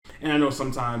And I know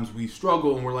sometimes we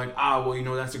struggle and we're like, well, you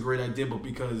know, that's a great idea, but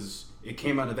because it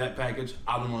came out of that package,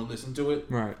 I don't want to listen to it.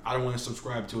 Right. I don't want to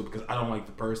subscribe to it because I don't like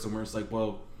the person. Where it's like,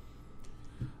 well,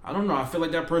 I don't know. I feel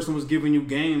like that person was giving you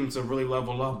game to really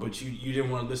level up, but you didn't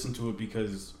want to listen to it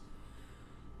because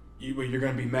you're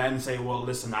going to be mad and say, well,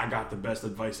 listen, I got the best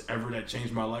advice ever that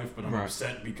changed my life, but I'm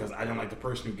upset because I didn't like the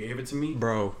person who gave it to me.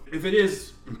 Bro. If it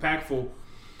is impactful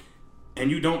and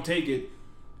you don't take it,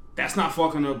 that's not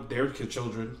fucking up their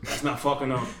children. That's not fucking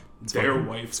up their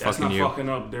wife. That's not fucking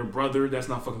up their brother. That's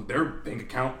not fucking their bank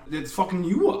account. It's fucking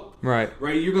you up. Right.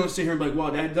 You're going to sit here and be like,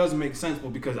 well, that doesn't make sense,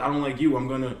 but because I don't like you, I'm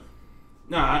going to...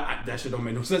 Nah, that shit don't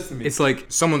make no sense to me. It's like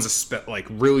someone's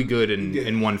really good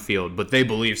in one field, but they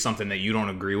believe something that you don't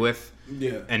agree with.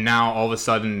 Yeah. And now all of a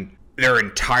sudden, their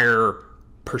entire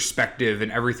perspective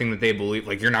and everything that they believe,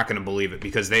 like, you're not going to believe it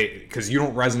because you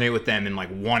don't resonate with them in like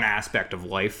one aspect of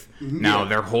life. Now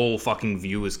their whole fucking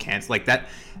view is canceled. Like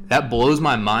that blows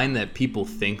my mind that people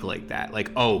think like that.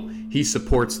 Like, oh, he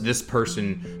supports this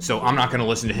person, so I'm not going to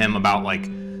listen to him about like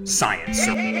science.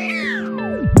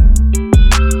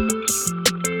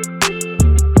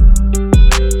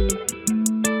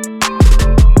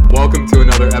 Welcome to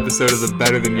another episode of the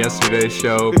Better Than Yesterday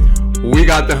show. We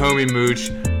got the homie Mooch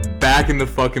back in the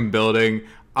fucking building.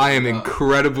 I am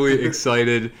incredibly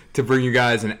excited to bring you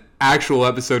guys an actual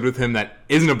episode with him that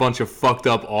isn't a bunch of fucked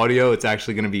up audio. It's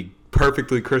actually going to be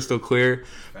perfectly crystal clear.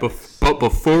 But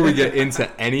before we get into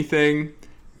anything,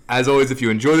 as always, if you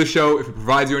enjoy the show, if it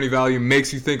provides you any value,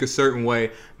 makes you think a certain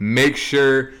way, make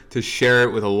sure to share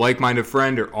it with a like-minded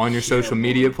friend or on your social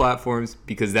media platforms,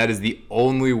 because that is the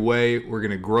only way we're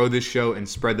going to grow this show and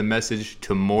spread the message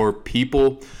to more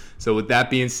people. So with that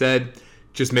being said,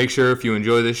 just make sure if you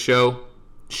enjoy this show,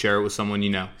 share it with someone you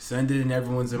know. Send it in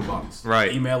everyone's inbox.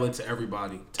 Right. Email it to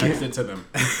everybody. Text it to them.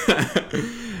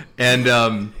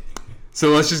 And so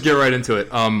let's just get right into it.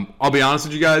 I'll be honest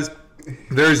with you guys.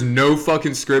 There's no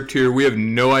fucking script here. We have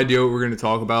no idea what we're going to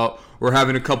talk about. We're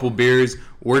having a couple beers.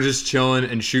 We're just chilling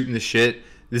and shooting the shit.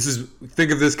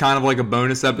 Think of this kind of like a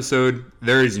bonus episode.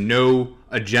 There is no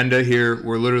agenda here.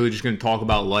 We're literally just going to talk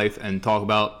about life and talk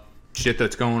about shit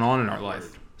that's going on in our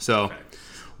life. So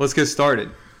let's get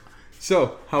started.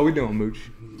 So, how we doing,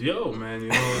 Mooch? Yo, man, you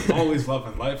know, always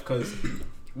loving life because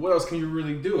what else can you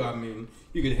really do? I mean,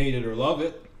 you can hate it or love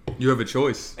it. You have a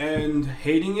choice. And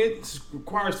hating it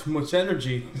requires too much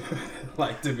energy,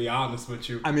 like, to be honest with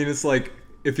you. I mean, it's like,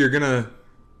 if you're going to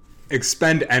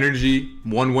expend energy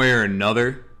one way or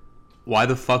another, why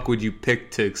the fuck would you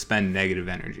pick to expend negative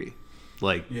energy?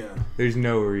 Like, there's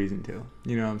no reason to.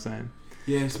 You know what I'm saying?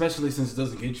 Yeah, especially since it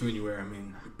doesn't get you anywhere. I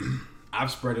mean,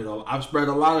 I've spread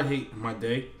a lot of hate in my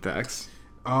day. Facts.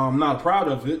 I'm not proud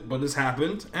of it, but it's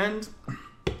happened. And...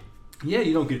 yeah,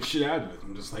 you don't get shit out of it.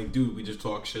 I'm just like, dude, we just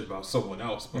talk shit about someone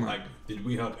else. But like, did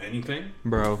we help anything?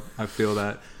 Bro, I feel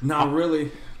that. Not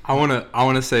really. I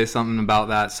wanna say something about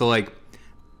that. So like,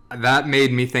 that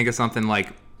made me think of something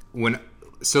like you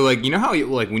know how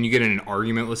when you get in an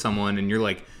argument with someone and you're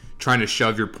like trying to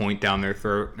shove your point down their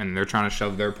throat and they're trying to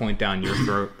shove their point down your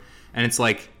throat, and it's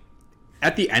like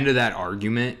at the end of that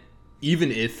argument,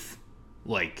 even if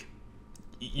like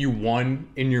you won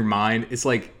in your mind, it's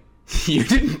like you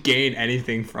didn't gain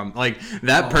anything from like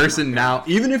that person. Now,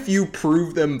 even if you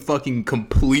prove them fucking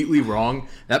completely wrong,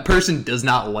 that person does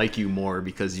not like you more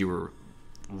because you were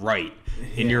right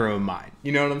in your own mind.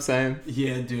 You know what I'm saying?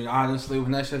 Yeah, dude, honestly,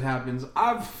 when that shit happens,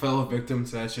 I've fell victim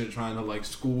to that shit, trying to like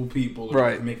school people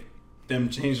or make them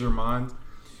change their minds.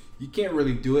 You can't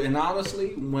really do it. And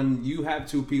honestly, when you have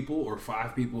 2 people or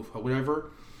 5 people or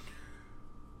whatever,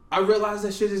 I realize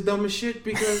that shit is dumb as shit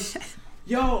because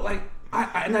yo, like,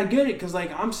 I get it, because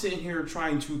like I'm sitting here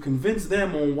trying to convince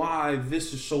them on why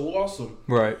this is so awesome.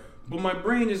 Right. But my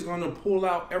brain is going to pull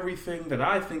out everything that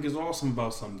I think is awesome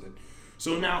about something.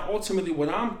 So now ultimately what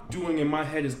I'm doing in my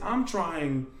head is I'm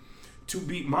trying to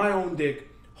beat my own dick,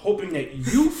 hoping that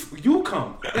you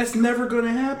come. That's never going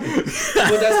to happen.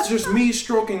 But that's just me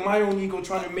stroking my own ego,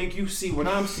 trying to make you see what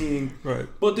I'm seeing. Right.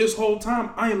 But this whole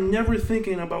time I am never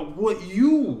thinking about what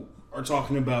you are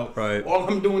talking about. Right. All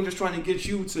I'm doing is trying to get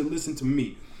you to listen to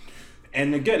me.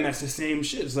 And again, that's the same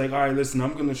shit. It's like, all right, listen,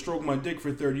 I'm going to stroke my dick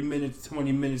for 30 minutes,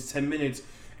 20 minutes, 10 minutes,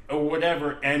 or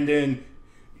whatever, and then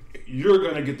you're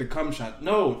going to get the cum shot.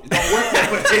 No, it don't work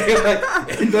that way.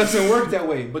 Like, it doesn't work that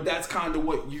way. But that's kind of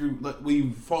what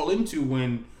we fall into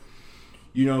when,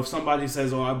 you know, if somebody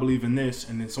says, oh, I believe in this,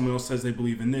 and then someone else says they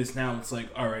believe in this. Now it's like,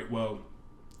 all right, well,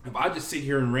 if I just sit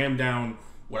here and ram down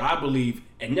what I believe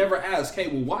and never ask, hey,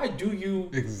 well, why do you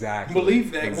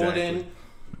believe that? Well, then,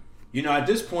 you know, at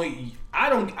this point,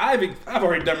 I've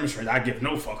already demonstrated I give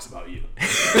no fucks about you.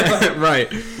 Right.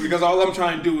 Because all I'm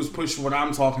trying to do is push what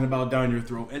I'm talking about down your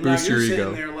throat. And Boost now you're your sitting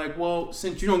ego. there like, well,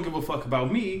 since you don't give a fuck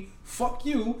about me, fuck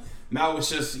you. Now it's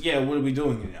just, what are we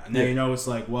doing now? And then, it's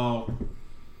like, well,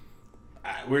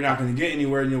 we're not going to get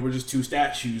anywhere. We're just two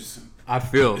statues. I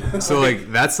feel. So,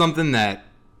 like, that's something that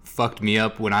fucked me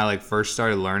up when I, like, first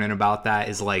started learning about that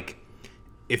is, like,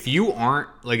 if you aren't,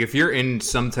 like, if you're in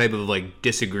some type of, like,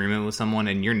 disagreement with someone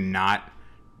and you're not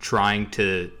trying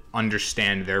to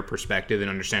understand their perspective and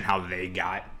understand how they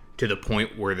got to the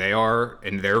point where they are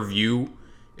and their view,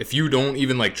 if you don't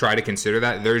even, like, try to consider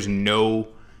that, there's no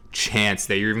chance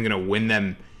that you're even going to win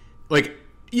them, like,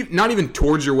 not even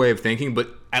towards your way of thinking, but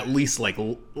at least, like,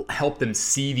 help them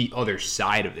see the other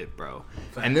side of it, bro.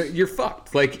 Thanks. And you're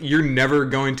fucked. Like, you're never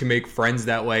going to make friends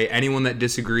that way. Anyone that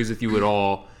disagrees with you at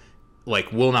all, like,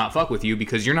 will not fuck with you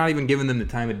because you're not even giving them the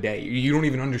time of day. You don't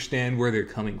even understand where they're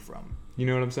coming from. You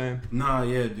know what I'm saying? Nah,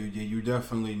 yeah, dude. Yeah, you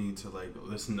definitely need to, like,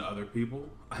 listen to other people.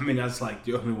 I mean, that's, like,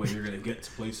 the only way you're going to get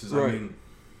to places. Right. I mean,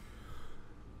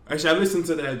 actually, I listened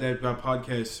to that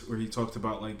podcast where he talked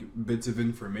about, like, bits of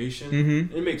information.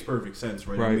 Mm-hmm. It makes perfect sense,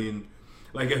 right? I mean,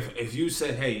 like, if you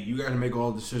said, hey, you got to make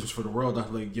all the decisions for the world,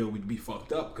 I'd be like, yo, we'd be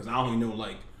fucked up because I only know,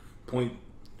 like,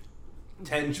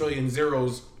 0.10 trillion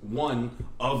zeros one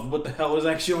of what the hell is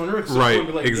actually on Earth. So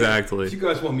right, like, exactly. If you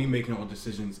guys want me making all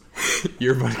decisions,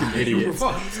 you're fucking idiots.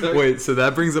 Wait, so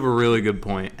that brings up a really good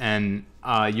point. And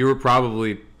you were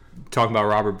probably talking about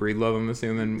Robert Breedlove, I'm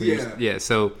assuming. Yeah.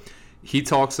 So he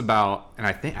talks about, and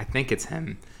I think it's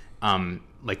him,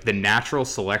 like the natural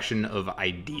selection of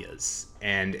ideas,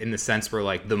 and in the sense where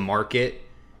like the market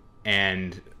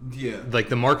and like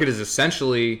the market is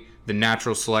essentially the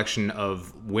natural selection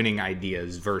of winning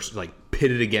ideas versus like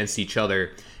pitted against each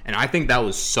other. And I think that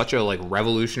was such a like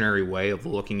revolutionary way of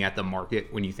looking at the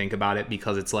market when you think about it,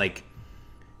 because it's like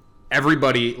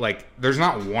everybody, like there's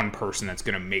not one person that's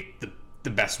going to make the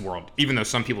best world, even though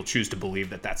some people choose to believe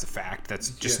that that's a fact.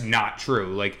 That's just not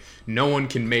true. Like no one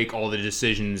can make all the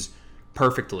decisions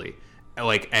perfectly.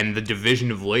 Like, and the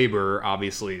division of labor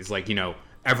obviously is like,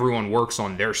 everyone works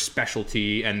on their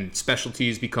specialty, and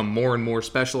specialties become more and more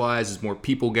specialized as more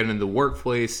people get into the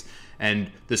workplace, and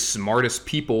the smartest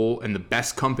people and the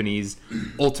best companies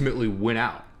ultimately win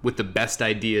out with the best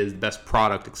ideas, the best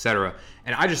product, etc.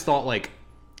 And I just thought, like,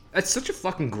 that's such a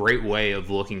fucking great way of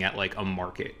looking at like a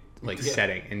market, like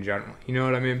setting in general. You know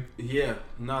what I mean? Yeah.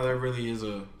 No, that really is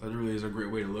a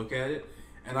great way to look at it.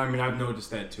 And I mean, I've noticed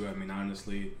that too. I mean,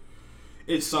 honestly,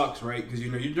 it sucks, right?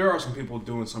 Because, there are some people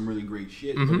doing some really great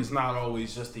shit, but it's not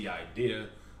always just the idea.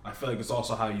 I feel like it's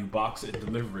also how you box it and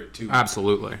deliver it, too.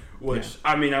 Absolutely. Which,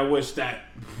 I mean, I wish that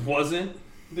wasn't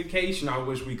the case. I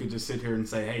wish we could just sit here and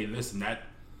say, hey, listen, that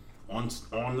on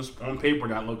paper,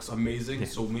 that looks amazing,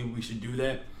 so maybe we should do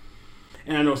that.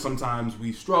 And I know sometimes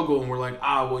we struggle and we're like,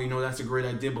 that's a great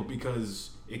idea, but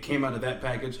because it came out of that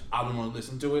package, I don't want to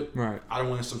listen to it. Right. I don't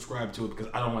want to subscribe to it because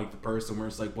I don't like the person, where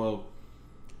it's like, well,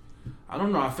 I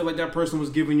don't know. I feel like that person was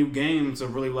giving you game to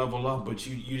really level up, but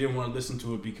you didn't want to listen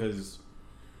to it because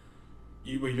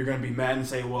you're going to be mad and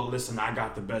say, well, listen, I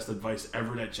got the best advice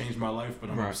ever that changed my life, but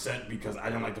I'm upset because I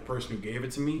didn't like the person who gave it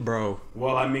to me. Bro.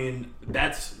 Well, I mean,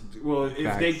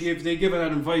 if they give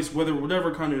that advice,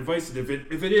 whatever kind of advice, if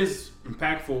it is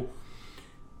impactful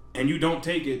and you don't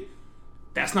take it,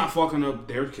 that's not fucking up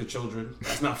their children.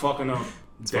 That's not fucking up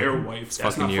their wife.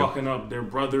 That's not fucking up their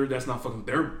brother. That's not fucking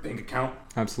their bank account.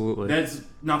 Absolutely. That's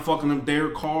not fucking up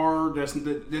their car.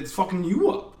 That's fucking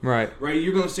you up. Right.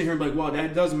 You're gonna sit here and be like, well,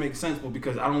 that doesn't make sense, but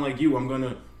because I don't like you, I'm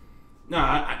gonna.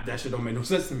 Nah, that shit don't make no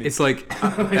sense to me. It's like,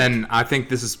 and I think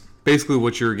this is basically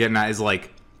what you're getting at, is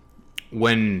like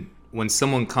when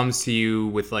someone comes to you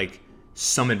with like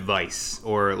some advice,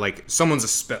 or like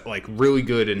someone's like really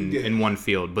good in one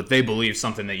field, but they believe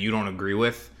something that you don't agree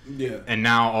with. Yeah. And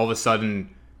now all of a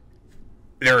sudden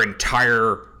their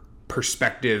entire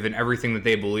perspective and everything that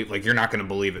they believe, like you're not going to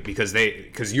believe it because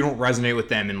you don't resonate with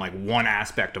them in like one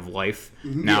aspect of life.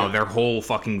 Now their whole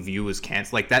fucking view is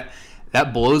canceled. Like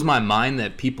that blows my mind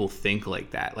that people think like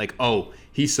that. Like, oh,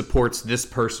 he supports this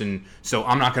person, so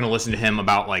I'm not going to listen to him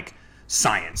about like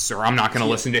science, or I'm not going to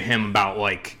listen to him about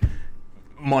like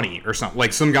money or something.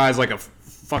 Like some guy's like a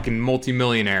fucking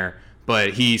multimillionaire,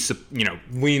 but he,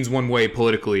 leans one way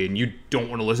politically, and you don't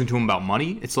want to listen to him about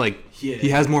money. It's like he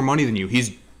has more money than you.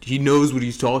 He knows what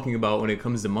he's talking about when it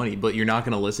comes to money, but you're not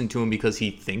going to listen to him because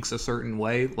he thinks a certain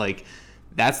way. Like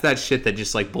that's that shit that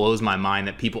just like blows my mind,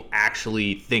 that people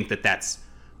actually think that that's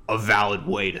a valid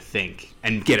way to think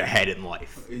and get ahead in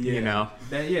life. Yeah.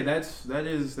 That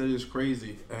is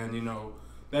crazy. And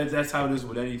That's how it is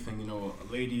with anything. You know,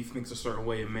 a lady thinks a certain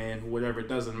way, a man, whatever, it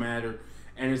doesn't matter,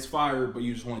 and it's fire, but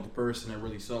you just want the person. That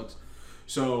really sucks.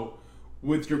 So,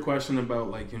 with your question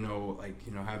about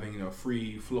having a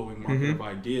free flowing market of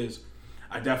ideas,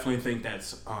 I definitely think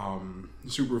that's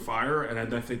super fire, and I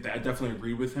definitely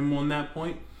agree with him on that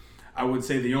point. I would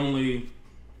say the only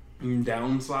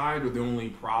downside or the only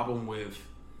problem with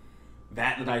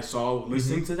that I saw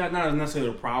listening to that, not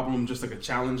necessarily a problem, just like a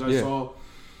challenge I saw,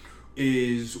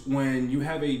 is when you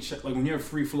have when you have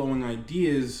free flowing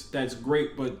ideas, that's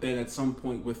great, but then at some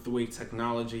point with the way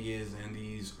technology is and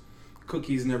these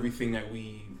cookies and everything that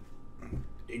we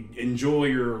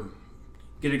enjoy or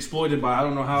get exploited by, I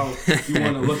don't know how you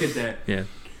want to look at that. Yeah,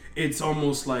 it's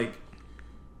almost like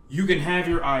you can have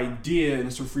your idea and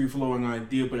it's a free flowing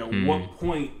idea, but at what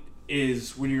point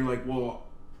is when you're like, well,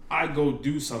 I go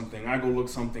do something, I go look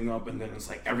something up, and then it's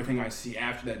like everything I see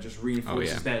after that just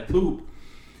reinforces that loop.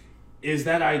 Is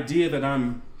that idea that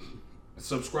I'm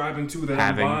subscribing to, that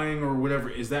I'm buying or whatever,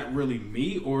 is that really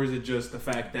me, or is it just the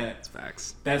fact that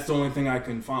that's the only thing I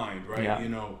can find, right? Yeah. You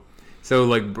know. So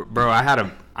like, bro,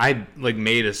 I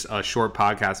made a short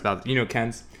podcast about, you know,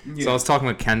 Ken's. Yeah. So I was talking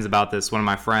with Ken's about this, one of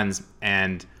my friends,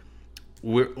 and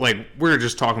we're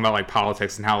just talking about like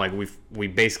politics and how like we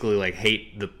basically like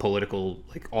hate the political,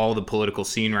 like all the political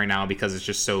scene right now because it's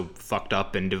just so fucked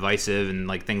up and divisive and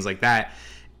like things like that.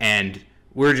 And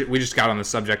we just got on the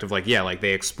subject of like, yeah, like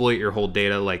they exploit your whole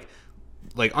data. Like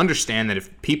understand that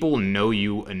if people know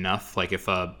you enough, like if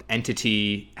a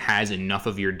entity has enough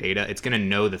of your data, it's gonna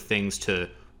know the things to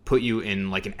put you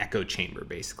in like an echo chamber,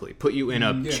 basically put you in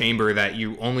a chamber that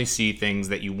you only see things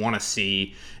that you want to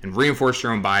see and reinforce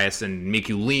your own bias and make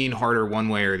you lean harder one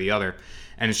way or the other.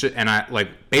 And it's just, and I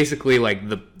like basically like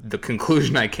the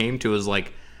conclusion I came to is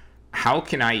like, how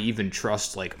can I even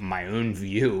trust like my own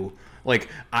view? Like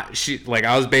I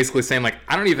was basically saying like,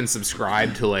 I don't even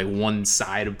subscribe to like one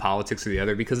side of politics or the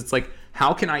other, because it's like,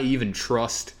 how can I even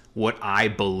trust what I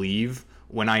believe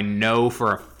when I know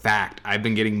for a fact I've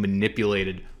been getting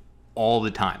manipulated all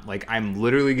the time? Like I'm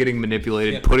literally getting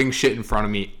manipulated, putting shit in front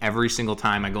of me every single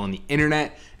time I go on the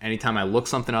internet, anytime I look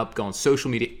something up, go on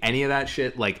social media, any of that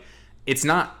shit. Like it's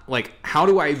not like, how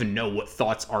do I even know what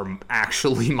thoughts are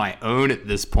actually my own at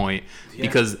this point?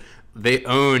 Because they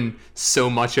own so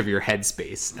much of your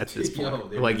headspace at this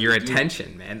point. Like your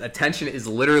attention, man. Attention is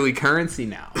literally currency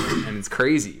now, and it's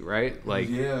crazy, right? Like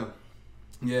and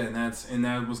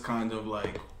that was kind of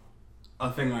like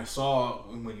a thing I saw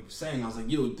when he was saying. I was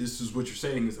like, yo, this is what you're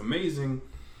saying is amazing,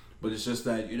 but it's just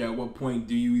that, you know, at what point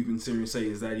do you even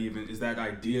seriously say, is that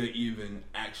idea even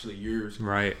actually yours?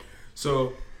 Right.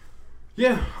 So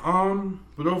yeah,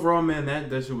 but overall, man, that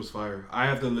shit was fire. I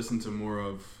have to listen to more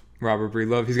of Robert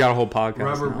Breedlove. He's got a whole podcast.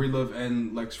 Robert Breedlove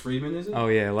and Lex Fridman, is it? Oh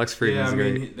yeah, Lex Friedman's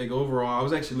great. Like overall, I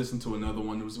was actually listening to another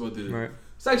one that was about the. Right.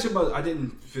 It's actually about. I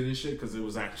didn't finish it because it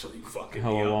was actually fucking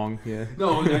hella long. Yeah.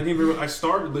 No, I didn't even. I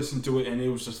started listening to it and it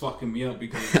was just fucking me up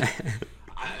because,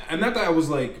 and not that I was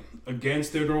like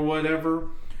against it or whatever.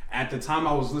 At the time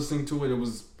I was listening to it, it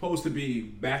was supposed to be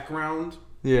background.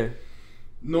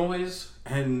 Noise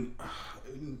and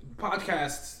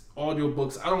podcasts.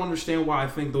 Audiobooks, I don't understand why I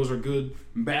think those are good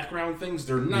background things.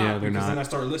 They're not, because then I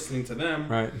start listening to them,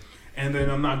 right? And then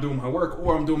I'm not doing my work,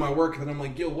 or I'm doing my work, and then I'm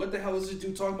like, yo, what the hell is this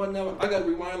dude talking about now? I gotta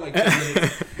rewind like 10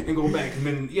 minutes and go back.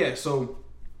 And then so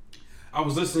I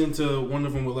was listening to one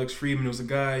of them with Lex Fridman. It was a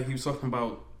guy, he was talking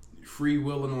about free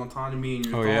will and autonomy and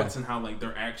your thoughts and how like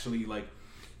they're actually like,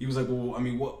 he was like, well, I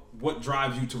mean, what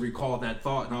drives you to recall that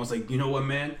thought? And I was like, you know what,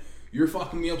 man, you're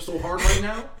fucking me up so hard right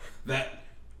now that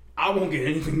I won't get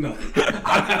anything done.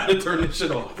 I have to turn this shit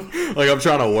off. Like I'm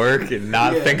trying to work and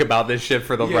not think about this shit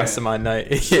for the rest of my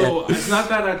night. So it's not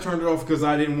that I turned it off because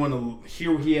I didn't want to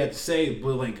hear what he had to say,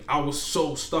 but like I was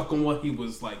so stuck on what he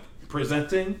was like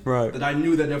presenting that I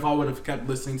knew that if I would have kept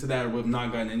listening to that, I would have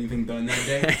not gotten anything done that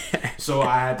day. So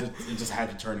I just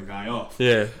had to turn the guy off.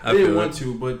 Yeah, I didn't want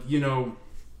to, but you know,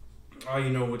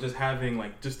 with just having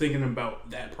like just thinking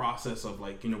about that process of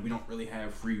like, you know, we don't really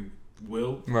have free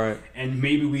will, right? And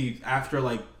maybe we, after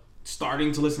like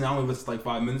starting to listen, I only listened like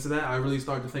 5 minutes of that, I really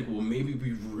started to think, well, maybe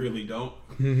we really don't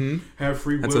have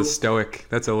free will. That's a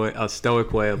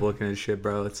stoic way of looking at shit,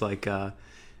 bro. It's like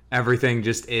everything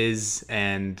just is,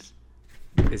 and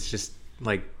it's just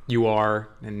like you are,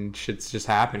 and shit's just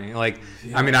happening. Like,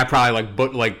 I mean, I probably like,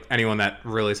 but like anyone that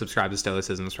really subscribes to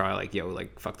stoicism is probably like, yo,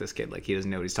 like fuck this kid, like he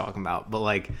doesn't know what he's talking about. But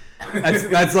like,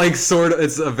 that's like sort of,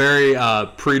 it's a very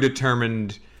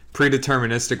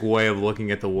predeterministic way of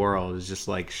looking at the world. Is just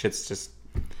like shit's just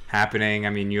happening. I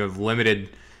mean, you have limited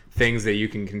things that you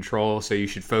can control, so you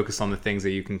should focus on the things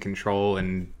that you can control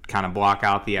and kind of block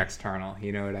out the external.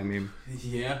 You know what I mean?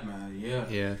 Yeah, man. Yeah.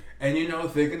 Yeah. And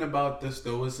thinking about the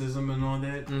stoicism and all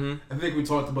that, I think we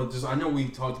talked about this. I know we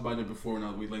talked about it before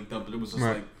now that we linked up, but it was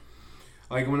just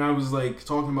like when I was like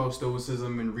talking about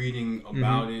stoicism and reading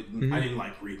about it, I didn't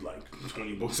like read like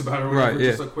 20 books about it or whatever,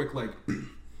 just a quick like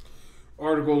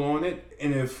article on it.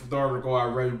 And if the article I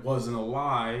read wasn't a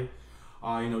lie,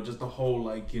 just the whole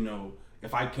like,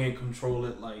 if I can't control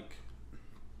it, like,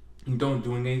 don't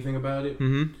doing anything about it.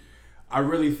 I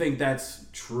really think that's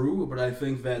true, but I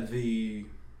think that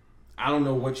I don't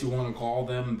know what you want to call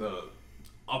them, the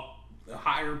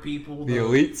higher people, the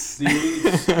elites,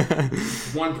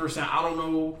 1%. I don't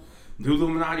know, the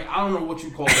Illuminati. I don't know what you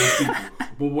call those people,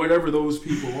 but whatever those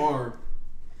people are,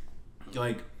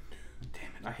 like,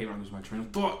 damn it, I hate when I lose my train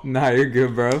of thought. Nah, you're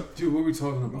good, bro. Dude, what are we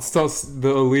talking about?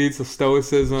 The elites, the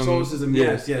stoicism. Stoicism,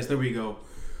 yes, there we go.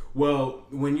 Well,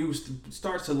 when you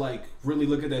start to like really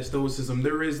look at that stoicism,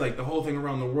 there is like the whole thing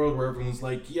around the world where everyone's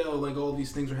like, yo, like all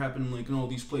these things are happening like in all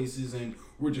these places, and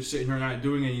we're just sitting here not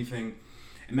doing anything.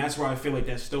 And that's why I feel like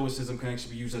that stoicism can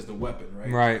actually be used as the weapon,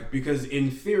 right? Right. Because in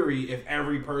theory, if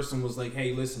every person was like,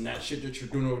 hey, listen, that shit that you're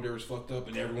doing over there is fucked up,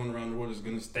 and everyone around the world is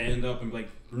going to stand up and be like,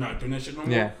 we're not doing that shit no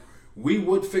more, we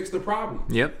would fix the problem.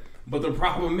 Yep. But the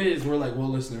problem is, we're like, well,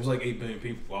 listen, there's like 8 billion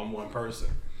people. Well, I'm one person.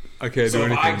 Okay, so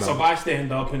if I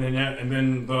stand up and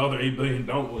then the other 8 billion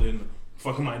don't, well, then the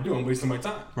fuck am I doing? I'm wasting my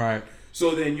time. Right.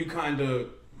 So then you kind of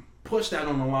push that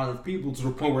on a lot of people to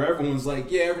the point where everyone's like,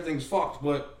 yeah, everything's fucked,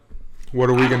 but what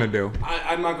are we going to do?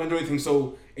 I'm not going to do anything.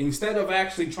 So instead of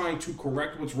actually trying to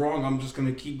correct what's wrong, I'm just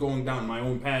going to keep going down my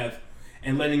own path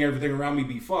and letting everything around me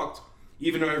be fucked,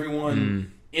 even though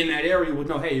everyone in that area would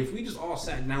know, hey, if we just all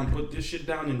sat down, put this shit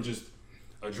down, and just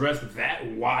address that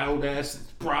wild ass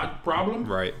problem,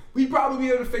 right? We'd probably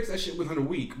be able to fix that shit within a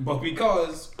week. But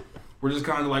because we're just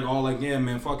kind of like all like, yeah,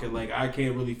 man, fuck it, like I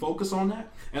can't really focus on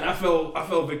that. And I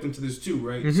fell victim to this too,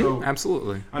 right? So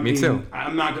absolutely, me too.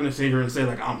 I'm not gonna sit here and say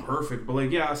like I'm perfect, but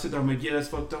like, yeah, I sit there, I'm like, yeah, that's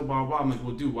fucked up, blah blah. I'm like,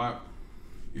 well, dude, why?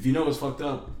 If you know it's fucked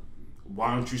up,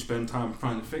 why don't you spend time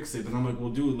trying to fix it? And I'm like, well,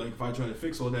 dude, like if I try to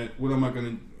fix all that,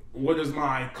 what is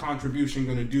my contribution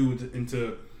gonna do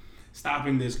into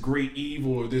stopping this great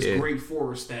evil or this great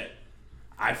force that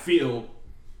I feel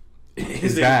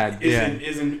isn't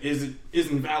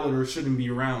valid or shouldn't be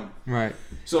around. Right.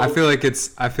 So I feel like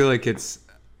it's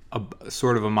a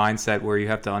sort of a mindset where you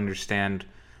have to understand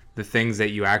the things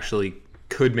that you actually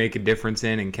could make a difference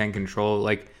in and can control.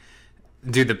 Like,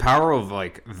 dude, the power of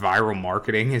like viral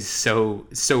marketing is so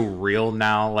real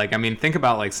now. Like, I mean, think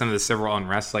about like some of the civil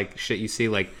unrest like shit you see.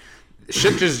 Like,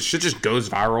 shit just goes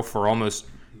viral for almost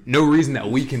no reason that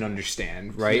we can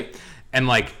understand, right? And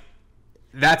like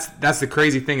that's the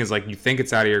crazy thing is like you think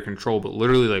it's out of your control, but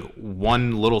literally like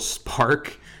one little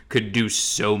spark could do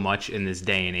so much in this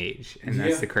day and age, and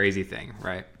that's the crazy thing,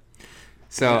 right?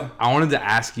 So I wanted to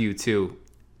ask you too,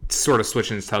 sort of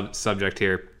switching the subject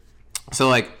here. So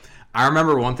like I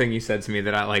remember one thing you said to me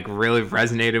that I like really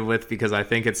resonated with, because I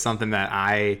think it's something that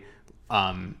I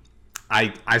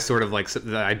sort of like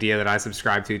the idea that I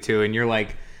subscribe to too, and you're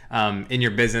like, in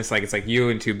your business, like it's like you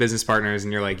and 2 business partners,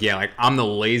 and you're like, yeah, like I'm the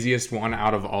laziest one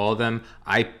out of all of them.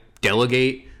 I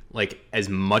delegate like as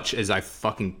much as I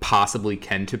fucking possibly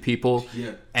can to people.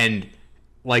 Yeah. And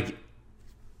like,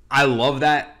 I love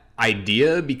that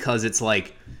idea because it's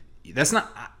like,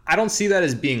 I don't see that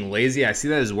as being lazy. I see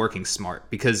that as working smart,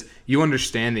 because you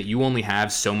understand that you only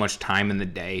have so much time in the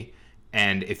day.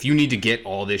 And if you need to get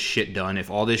all this shit done, if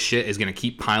all this shit is going to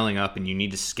keep piling up and you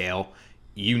need to scale,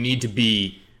 you need to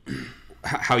be,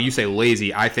 how you say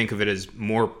lazy, I think of it as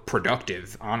more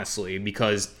productive, honestly,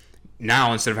 because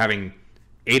now instead of having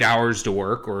 8 hours to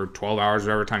work or 12 hours,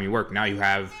 whatever time you work, now you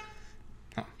have,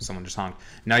 someone just honked.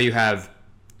 Now you have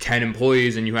 10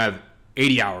 employees and you have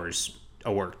 80 hours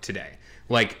of work today.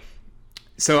 Like,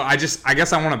 so I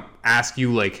guess I want to ask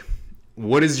you, like,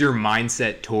 what is your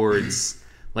mindset towards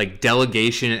like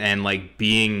delegation and like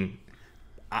being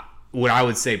what I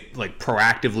would say like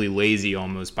proactively lazy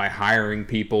almost, by hiring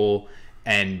people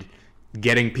and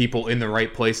getting people in the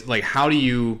right place? Like, how do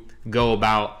you go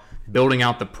about building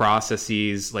out the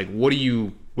processes? Like, what do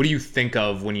you think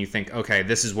of when you think, okay,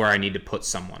 this is where I need to put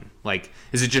someone? Like,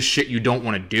 is it just shit you don't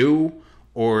want to do,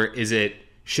 or is it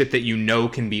shit that you know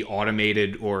can be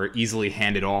automated or easily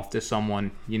handed off to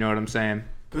someone? You know what I'm saying?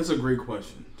 That's a great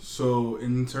question. So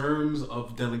in terms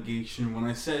of delegation, when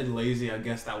I said lazy, I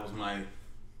guess that was my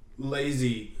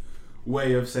lazy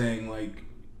way of saying, like,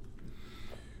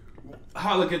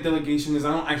 how I look at delegation is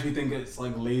I don't actually think it's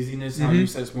like laziness. How you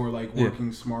said it's more like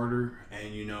working smarter.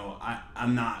 And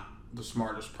I'm not the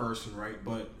smartest person, right?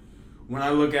 But when I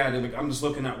look at it, like I'm just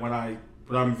looking at what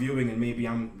I'm viewing, and maybe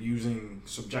I'm using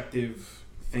subjective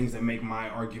things that make my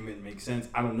argument make sense.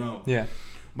 I don't know. Yeah.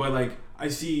 But like I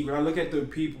see when I look at the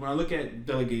people, when I look at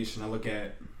delegation, I look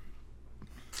at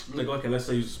like okay, let's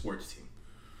say use a sports team.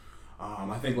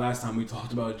 I think last time we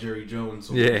talked about Jerry Jones.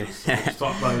 So let's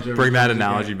talk about Jerry Bring that Jones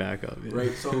analogy again. back up. Yeah.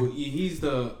 Right. So he's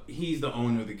the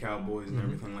owner of the Cowboys and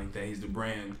everything like that. He's the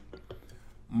brand.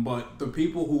 But the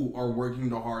people who are working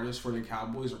the hardest for the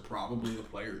Cowboys are probably the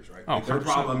players, right? Oh, Like they're 100%.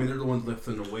 probably, I mean, they're the ones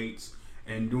lifting the weights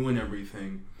and doing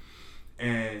everything,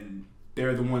 and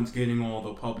they're the ones getting all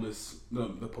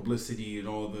the publicity and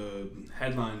all the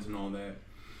headlines and all that.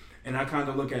 And I kind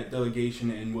of look at delegation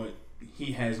and what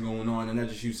he has going on, and I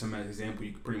just use him as an example.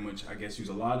 You could pretty much, I guess, use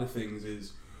a lot of things.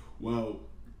 Is well,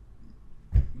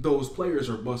 those players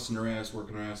are busting their ass,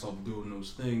 working their ass off, doing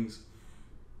those things,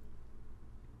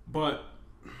 but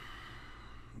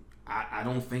I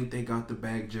don't think they got the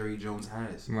bag Jerry Jones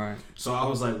has. Right. So I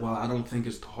was like, well, I don't think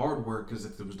it's the hard work, because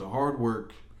if it was the hard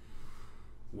work,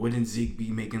 wouldn't Zeke be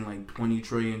making like 20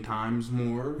 trillion times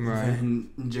more than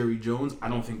Jerry Jones? I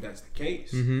don't think that's the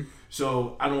case. Mm-hmm.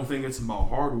 So I don't think it's about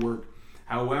hard work.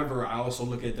 However, I also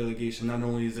look at delegation, not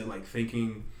only is it like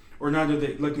thinking, or not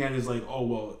looking at it as like, oh,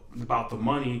 well, about the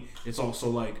money, it's also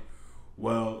like,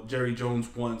 well, Jerry Jones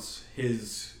wants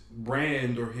his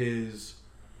brand or his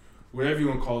whatever you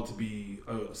want to call it to be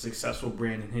a successful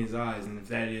brand in his eyes. And if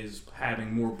that is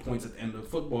having more points at the end of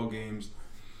football games,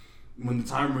 when the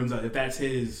time runs out, if that's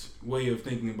his way of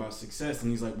thinking about success,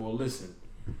 and he's like, well, listen,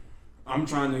 I'm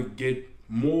trying to get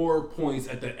more points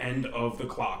at the end of the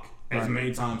clock as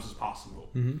many times as possible.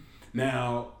 Mm-hmm.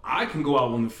 Now, I can go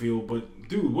out on the field, but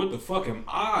dude, what the fuck am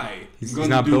I He's going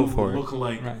not to do built for it. look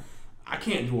like? Right. I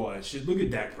can't do all that shit. Look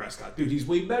at Dak Prescott. Dude, he's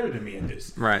way better than me at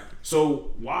this. Right.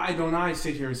 So why don't I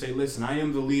sit here and say, listen, I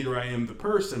am the leader, I am the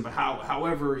person, but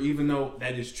however, even though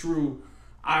that is true,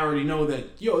 I already know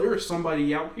that, there's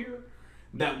somebody out here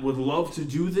that would love to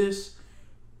do this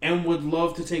and would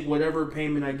love to take whatever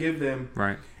payment I give them.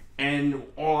 Right. And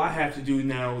all I have to do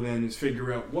now then is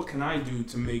figure out what can I do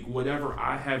to make whatever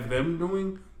I have them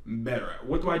doing better.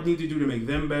 What do I need to do to make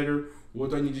them better? What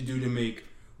do I need to do to make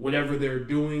whatever they're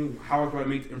doing? How do I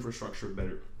make the infrastructure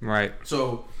better? Right.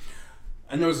 So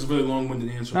I know this is a really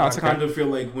long-winded answer. No, But it's I kind okay. of feel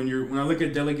like when I look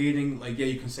at delegating, like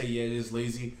you can say it is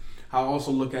lazy. How I also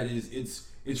look at it is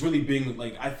it's really being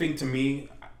like, I think to me,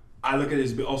 I look at it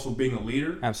as also being a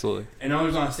leader. Absolutely. And the only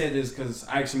reason I said this because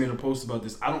I actually made a post about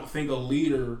this. I don't think a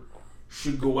leader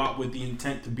should go out with the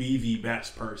intent to be the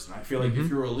best person. I feel like if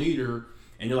you're a leader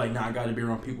and you're like, nah, I got to be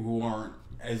around people who aren't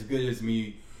as good as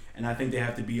me, and I think they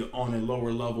have to be on a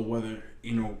lower level, whether,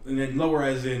 and then lower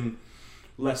as in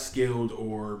less skilled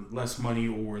or less money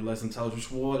or less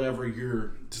intelligence, whatever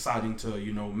you're deciding to,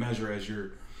 measure as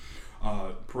your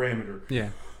parameter.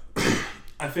 Yeah.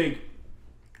 I think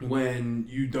when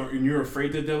you're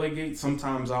afraid to delegate,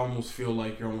 sometimes I almost feel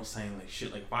like you're almost saying like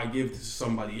shit, like if I give this to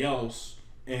somebody else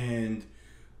and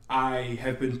I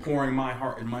have been pouring my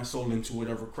heart and my soul into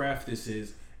whatever craft this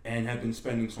is and have been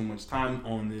spending so much time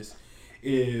on this,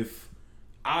 if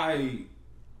I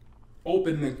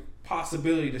open the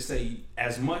possibility to say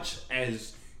as much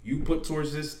as you put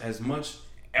towards this, as much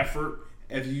effort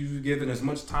as you've given, as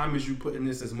much time as you put in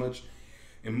this, as much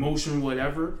emotion,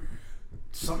 whatever,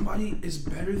 somebody is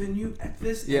better than you at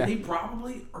this, Yeah. and they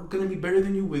probably are going to be better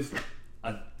than you with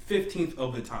a 15th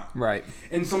of the time. Right.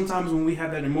 And sometimes when we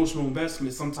have that emotional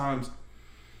investment, sometimes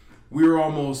we're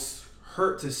almost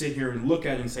hurt to sit here and look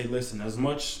at it and say, listen, as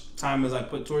much time as I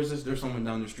put towards this, there's someone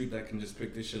down the street that can just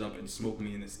pick this shit up and smoke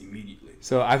me in this immediately.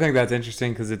 So I think that's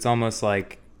interesting because it's almost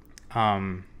like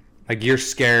you're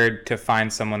scared to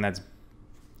find someone that's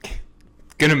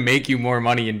gonna make you more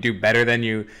money and do better than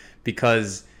you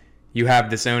because you have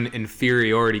this own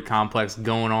inferiority complex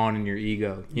going on in your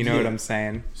ego. You know what I'm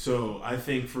saying? So I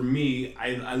think for me,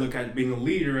 I look at being a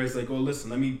leader as like, oh, listen,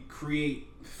 let me create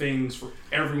things for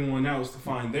everyone else to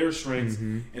find their strengths.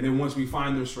 And then once we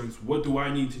find their strengths, what do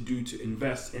I need to do to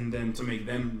invest in them to make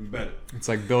them better? It's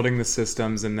like building the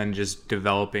systems and then just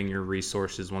developing your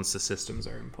resources once the systems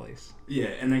are in place. Yeah,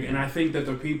 and I think that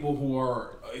the people who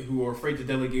are afraid to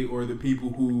delegate, or the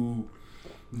people who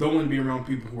don't want to be around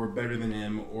people who are better than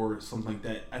them or something like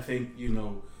that, I think,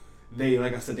 they,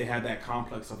 like I said, they have that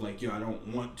complex of like, I don't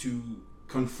want to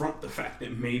confront the fact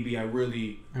that maybe I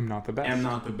really I'm not the best. am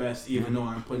not the best, even though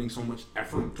I'm putting so much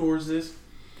effort towards this.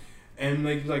 And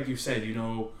like you said,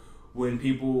 when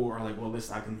people are like, well,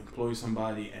 listen, I can employ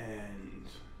somebody and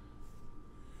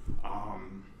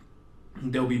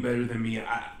they'll be better than me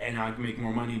and I can make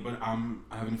more money, but I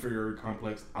have an inferiority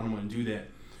complex, I don't want to do that.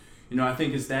 I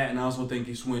think it's that, and I also think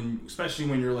it's especially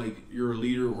when you're a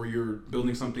leader or you're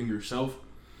building something yourself.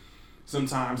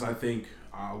 Sometimes I think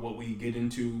what we get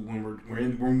into when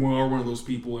we're one of those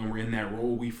people and we're in that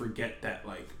role, we forget that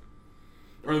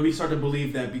or we start to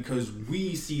believe that because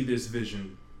we see this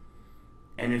vision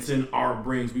and it's in our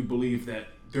brains, we believe that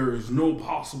there is no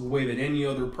possible way that any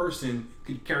other person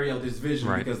could carry out this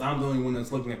vision because I'm the only one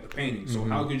that's looking at the painting. So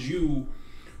how could you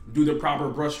do the proper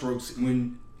brushstrokes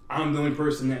when I'm the only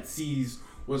person that sees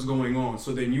what's going on?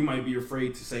 So then you might be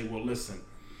afraid to say, well, listen,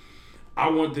 I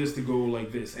want this to go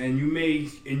like this. And you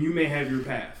may have your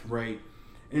path, right?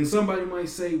 And somebody might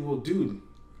say, well, dude,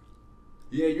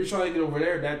 yeah, you're trying to get over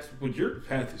there. But your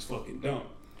path is fucking dumb.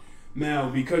 Now,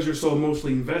 because you're so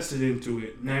emotionally invested into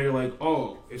it, now you're like,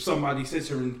 oh, if somebody sits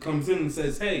here and comes in and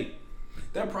says, hey,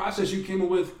 that process you came up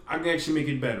with, I can actually make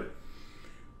it better.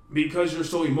 Because you're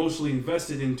so emotionally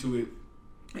invested into it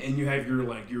and you have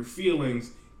your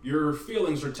feelings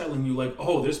are telling you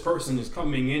oh, this person is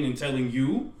coming in and telling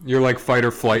you. You're like fight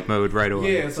or flight mode right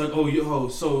away. Yeah, it's like, oh, yo,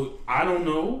 so I don't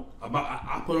know about,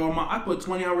 I put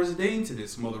 20 hours a day into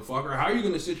this motherfucker. How are you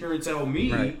going to sit here and tell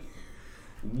me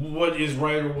what is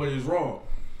right or what is wrong?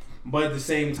 But at the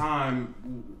same time,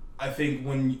 I think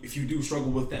if you do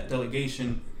struggle with that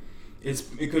delegation,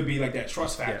 it could be like that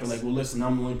trust factor. Yes. Well, listen,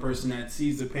 I'm the only person that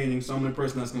sees the painting, so I'm the only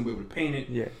person that's going to be able to paint it.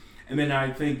 Yeah. And then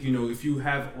I think, if you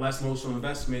have less emotional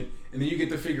investment, and then you get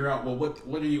to figure out, well,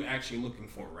 what are you actually looking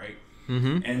for, right?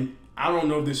 Mm-hmm. And I don't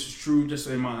know if this is true, just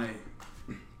in my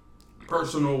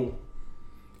personal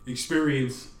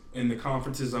experience in the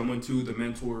conferences I went to, the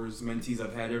mentors, mentees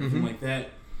I've had, everything like that.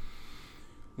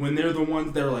 When they're the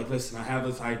ones that are like, listen, I have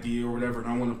this idea or whatever,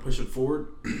 and I want to push it forward.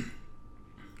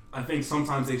 I think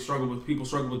sometimes people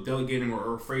struggle with delegating or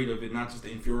are afraid of it, not just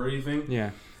the inferiority thing.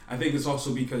 Yeah. I think it's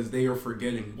also because they are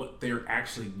forgetting what they're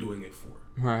actually doing it for.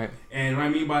 Right. And what I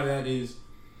mean by that is,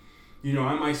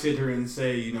 I might sit here and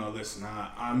say, listen,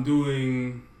 I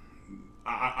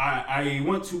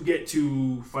want to get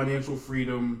to financial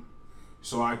freedom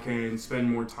so I can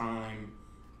spend more time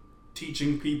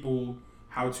teaching people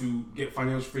how to get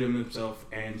financial freedom themselves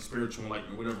and spiritual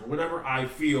enlightenment, whatever I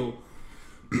feel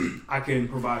I can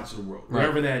provide to the world,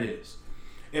 whatever that is.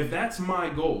 If that's my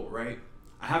goal, right,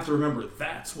 I have to remember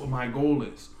that's what my goal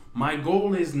is. My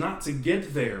goal is not to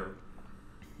get there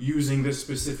using this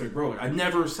specific road. I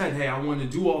never said, hey, I want to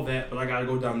do all that, but I got to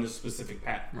go down this specific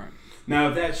path. Right. Now,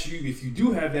 if that's you, if you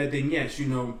do have that, then yes,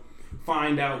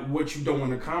 find out what you don't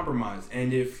want to compromise.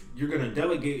 And if you're going to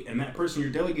delegate and that person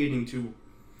you're delegating to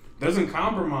doesn't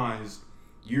compromise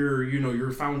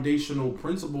your foundational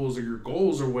principles or your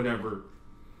goals or whatever,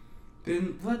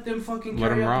 then let them fucking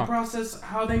carry out the process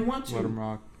how they want to. Let them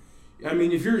rock. I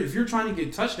mean, if you're trying to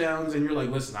get touchdowns and you're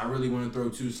like, listen, I really want to throw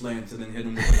 2 slants and then hit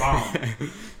them with a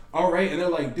bomb. All right, and they're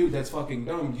like, dude, that's fucking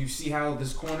dumb. You see how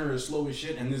this corner is slow as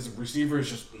shit and this receiver is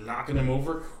just knocking him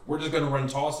over? We're just going to run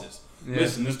tosses. Yeah.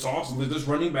 Listen, this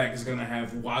running back is going to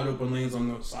have wide open lanes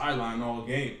on the sideline all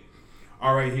game.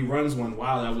 All right, he runs one.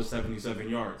 Wow, that was 77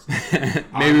 yards.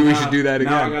 Maybe we should do that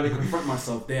again. Now I got to confront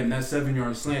myself. Damn, that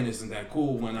 7-yard slant isn't that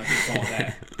cool when I just saw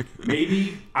that.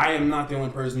 Maybe I am not the only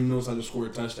person who knows how to score a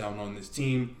touchdown on this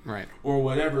team. Right. Or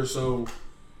whatever, so...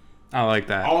 I like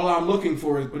that. All I'm looking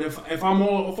for is... But if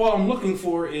all I'm looking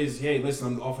for is, hey, listen,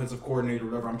 I'm the offensive coordinator or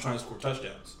whatever, I'm trying to score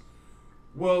touchdowns.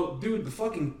 Well, dude, the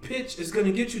fucking pitch is going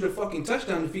to get you the fucking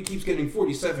touchdown if he keeps getting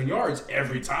 47 yards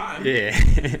every time. Yeah.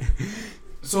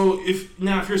 So if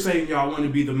you're saying, I want to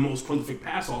be the most prolific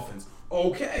pass offense,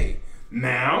 okay.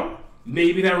 Now,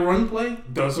 maybe that run play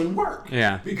doesn't work.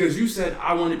 Yeah. Because you said,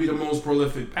 I want to be the most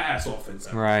prolific pass offense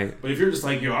ever. Right. But if you're just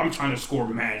like, I'm trying to score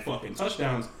mad fucking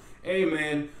touchdowns, hey,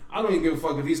 man, I don't even give a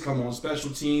fuck if these come on special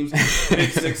teams,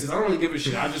 big sixes. I don't really give a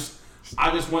shit. I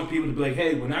just want people to be like,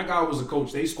 hey, when that guy was a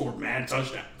coach, they scored mad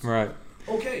touchdowns. Right.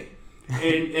 Okay. And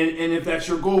if that's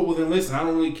your goal, well, then listen, I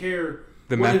don't really care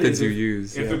the methods you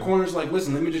use. If the corner's like,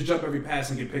 listen, let me just jump every pass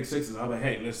and get pick sixes, I'll be like,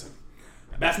 hey, listen,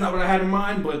 that's not what I had in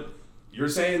mind, but you're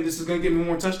saying this is going to give me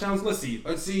more touchdowns? Let's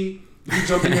see. You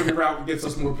jumping every route gets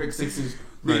us more pick sixes,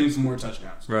 leading some more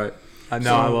touchdowns. Right. I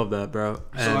love that, bro.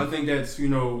 So I think that's,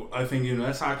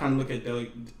 that's how I kind of look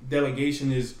at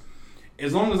delegation is,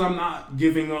 as long as I'm not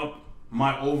giving up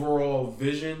my overall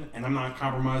vision and I'm not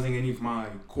compromising any of my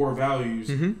core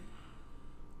values,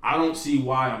 I don't see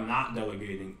why I'm not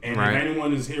delegating. And if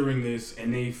anyone is hearing this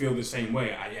and they feel the same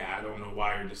way, I don't know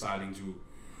why you're deciding to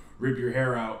rip your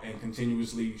hair out and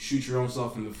continuously shoot your own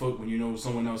self in the foot when you know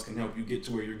someone else can help you get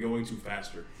to where you're going to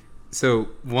faster. So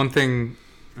one thing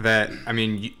that,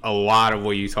 a lot of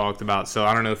what you talked about, so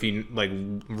I don't know if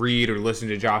you read or listen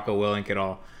to Jocko Willink at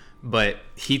all, but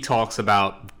he talks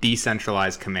about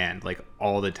decentralized command like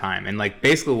all the time. And like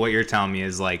basically what you're telling me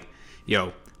is like,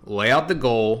 yo, lay out the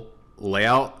goal, lay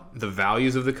out the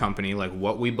values of the company, like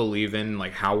what we believe in,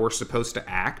 like how we're supposed to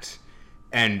act,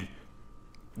 and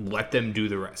let them do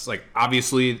the rest. Like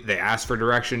obviously they ask for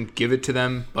direction, give it to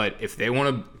them, but if they want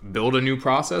to build a new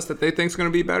process that they think is going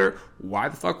to be better, why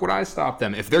the fuck would I stop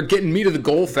them? If they're getting me to the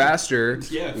goal faster,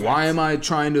 why am I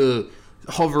trying to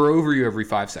hover over you every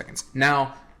 5 seconds?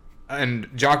 Now, and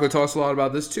Jocko talks a lot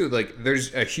about this too, like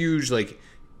there's a huge like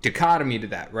dichotomy to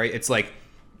that, right? It's like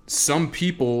some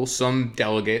people, some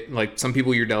delegate, like some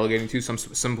people you're delegating to, some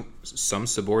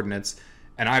subordinates,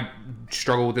 and I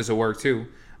struggle with this at work too,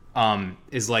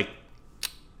 is like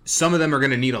some of them are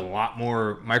going to need a lot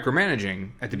more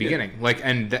micromanaging at the beginning. Like,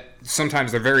 and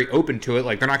sometimes they're very open to it.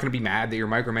 Like they're not going to be mad that you're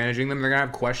micromanaging them. They're going to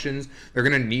have questions. They're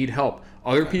going to need help.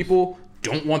 Other people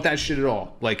don't want that shit at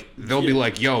all. Like they'll be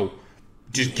like, yo,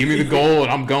 just give me the goal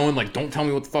and I'm going. Like, don't tell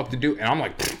me what the fuck to do. And I'm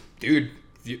like, dude,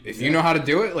 if you know how to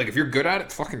do it, like if you're good at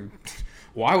it, fucking,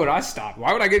 why would I stop?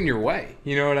 Why would I get in your way?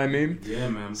 You know what I mean? Yeah,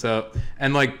 man. So,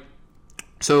 and like,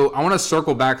 so I want to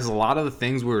circle back because a lot of the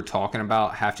things we were talking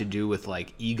about have to do with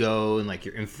like ego and like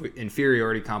your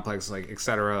inferiority complex, like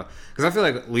etc. Because I feel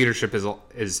like leadership has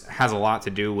a lot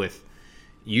to do with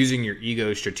using your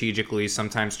ego strategically.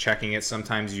 Sometimes checking it.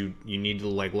 Sometimes you need to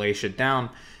like lay shit down.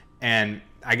 And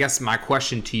I guess my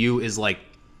question to you is like,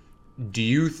 do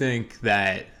you think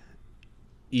that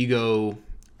ego?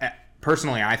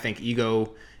 Personally, I think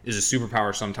ego is a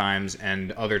superpower sometimes,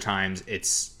 and other times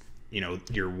it's, you know,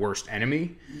 your worst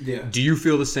enemy. Yeah. Do you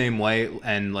feel the same way?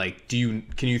 And like, can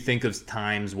you think of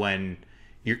times when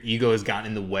your ego has gotten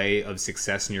in the way of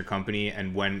success in your company,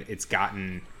 and when it's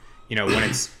gotten, you know, when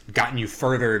it's gotten you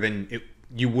further than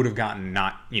you would have gotten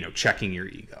not, you know, checking your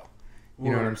ego?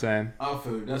 You know what I'm saying? I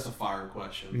feel that's a fire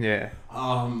question. Yeah.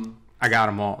 I got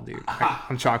them all, dude.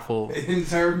 I'm chock full. In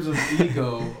terms of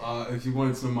ego, if you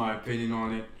wanted to know my opinion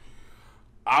on it,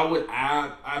 I would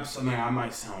add something. I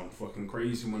might sound fucking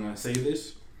crazy when I say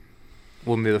this.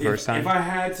 Wouldn't be the first time. If I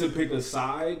had to pick a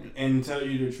side and tell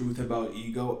you the truth about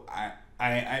ego,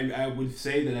 I would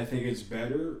say that I think it's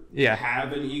better to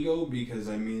have an ego, because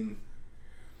I mean,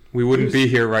 we wouldn't be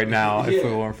here right now if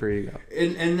it weren't for ego.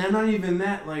 And then not even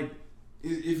that, like,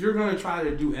 if you're gonna try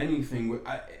to do anything,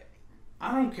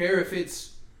 I don't care if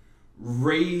it's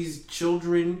raise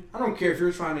children. I don't care if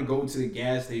you're trying to go to the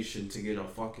gas station to get a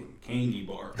fucking candy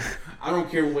bar. I don't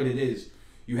care what it is.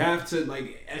 You have to,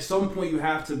 like, at some point you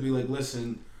have to be like,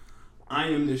 listen, I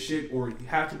am the shit, or you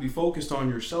have to be focused on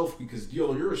yourself, because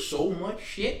yo, there's so much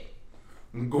shit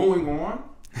going on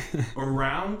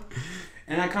around.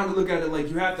 And I kind of look at it like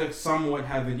you have to somewhat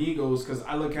have an ego, because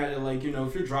I look at it like, you know,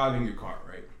 if you're driving your car,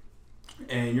 right,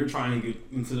 and you're trying to get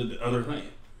into the other lane,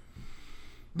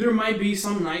 there might be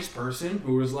some nice person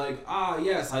who is like,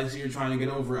 yes, I see you're trying to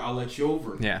get over, I'll let you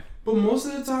over. Yeah. But most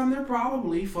of the time, they're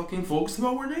probably fucking focused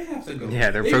about where they have to go.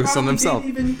 Yeah, they're focused on themselves.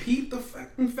 They didn't even peep the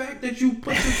fact that you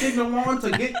put the signal on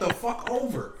to get the fuck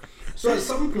over. So at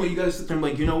some point, you gotta sit there and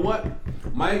be like, you know what?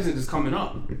 My exit is coming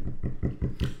up.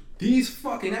 These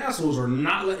fucking assholes are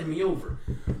not letting me over.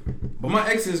 But my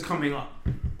exit is coming up.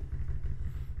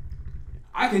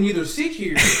 I can either sit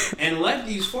here and let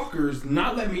these fuckers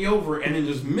not let me over and then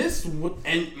just miss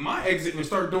and my exit and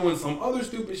start doing some other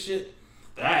stupid shit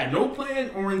that I had no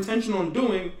plan or intention on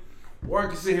doing, or I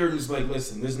can sit here and just like,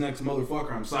 listen, this next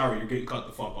motherfucker, I'm sorry, you're getting cut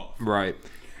the fuck off. Right.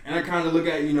 And I kind of look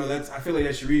at, you know, I feel like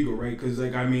that's your ego, right? Because,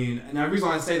 like, I mean, and the reason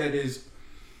why I say that is,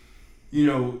 you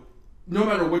know, no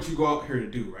matter what you go out here to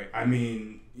do, right? I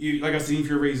mean, like I said, if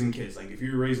you're raising kids, like if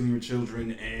you're raising your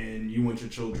children and you want your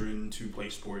children to play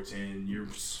sports and your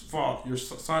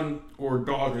son or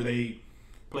daughter, they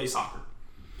play soccer,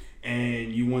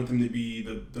 and you want them to be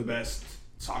the best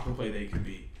soccer player they can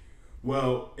be.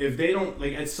 Well, if they don't,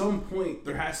 like, at some point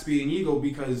there has to be an ego,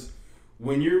 because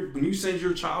when you send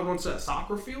your child onto a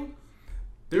soccer field,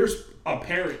 there's a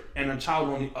parent and a child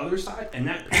on the other side, and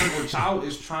that parent or child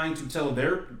is trying to tell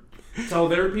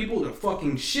their people to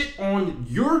fucking shit on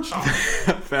your child.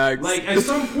 Facts. Like, at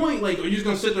some point, like, are you just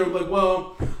gonna sit there like,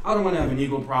 well, I don't want to have an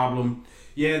ego problem.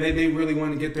 Yeah, they really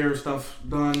want to get their stuff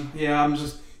done. Yeah, I'm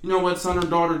just, you know what, son or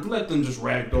daughter, let them just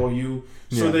ragdoll you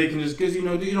so they can just, because, you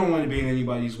know, you don't want to be in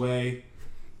anybody's way.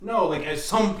 No, like, at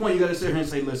some point you gotta sit here and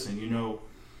say, listen, you know,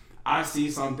 I see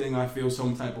something, I feel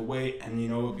some type of way, and, you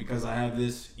know, because I have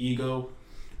this ego,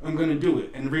 I'm gonna do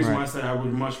it. And the reason why I said I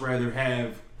would much rather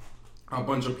have a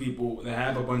bunch of people that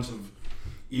have a bunch of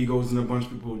egos and a bunch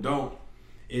of people who don't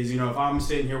is, you know, if I'm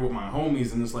sitting here with my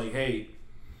homies and it's like, hey,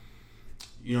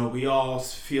 you know, we all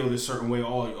feel this certain way,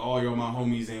 all y'all my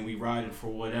homies, and we ride it for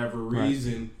whatever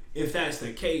reason, if that's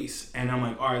the case, and I'm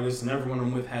like, all right, listen, everyone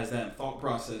I'm with has that thought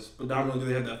process, but not only do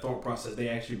they have that thought process, they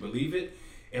actually believe it.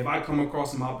 If I come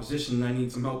across some opposition and I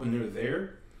need some help and they're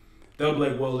there, they'll be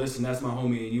like, well, listen, that's my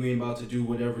homie, and you ain't about to do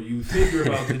whatever you think you're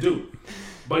about to do.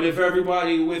 But if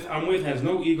everybody I'm with has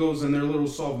no egos and they're little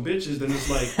soft bitches, then it's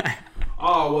like,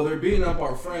 oh, well, they're beating up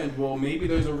our friend. Well, maybe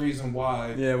there's a reason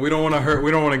why. Yeah, we don't want to hurt.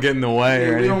 We don't want to get in the way. Yeah,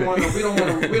 or we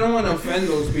anything. don't want to offend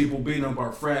those people beating up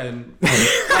our friend.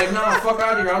 Like, nah, fuck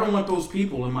out of here. I don't want those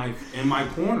people in my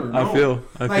corner. No. I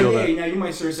feel that. Now you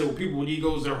might say, well, people with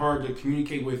egos, they're hard to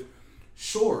communicate with.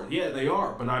 Sure, yeah, they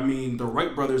are. But I mean, the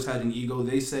Wright brothers had an ego.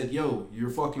 They said, yo, you're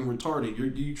fucking retarded.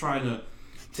 You trying to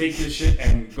take this shit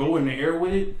and go in the air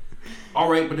with it?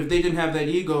 All right, but if they didn't have that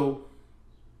ego,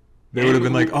 they would have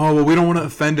been like, oh, well, we don't want to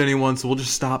offend anyone, so we'll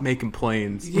just stop making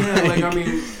planes. Yeah, like, I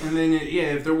mean, and then,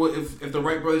 yeah, if the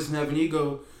Wright brothers didn't have an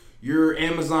ego, your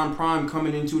Amazon Prime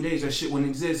coming in 2 days, that shit wouldn't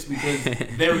exist because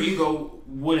their ego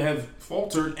would have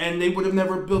faltered and they would have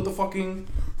never built the fucking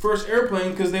first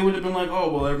airplane because they would have been like,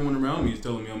 oh, well, everyone around me is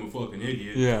telling me I'm a fucking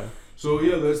idiot. Yeah. So,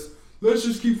 yeah, let's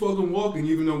just keep fucking walking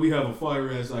even though we have a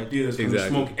fire-ass idea that's going to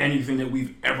smoke anything that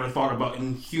we've ever thought about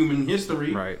in human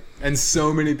history. Right. And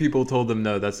so many people told them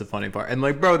no. That's the funny part. And,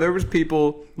 like, bro, there was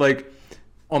people, like,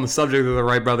 on the subject of the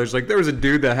Wright brothers, like, there was a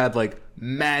dude that had, like,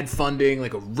 mad funding,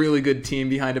 like, a really good team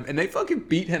behind him, and they fucking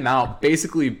beat him out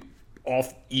basically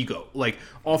off ego. Like,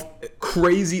 off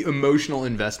crazy emotional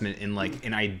investment in, like,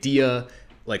 an idea,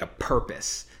 like, a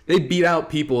purpose. They beat out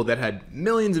people that had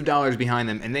millions of dollars behind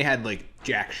them, and they had, like,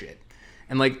 jack shit.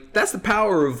 And, like, that's the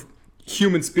power of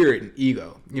human spirit and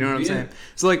ego. You know what I'm saying?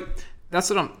 So, like, that's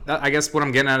what I guess what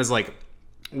I'm getting at is, like,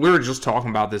 we were just talking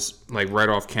about this, like, right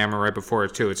off camera right before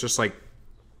it, too. It's just, like,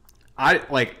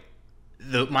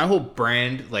 my whole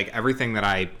brand, like, everything that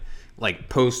I, like,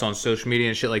 post on social media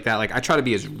and shit like that, like, I try to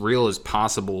be as real as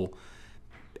possible.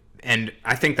 And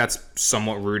I think that's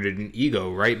somewhat rooted in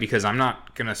ego, right? Because I'm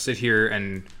not going to sit here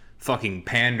and fucking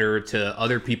pander to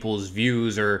other people's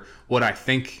views or what I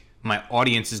think my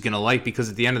audience is going to like, because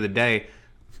at the end of the day,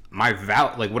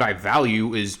 what I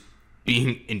value is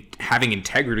having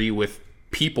integrity with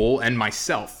people and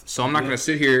myself. So I'm not going to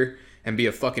sit here and be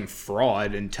a fucking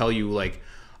fraud and tell you, like,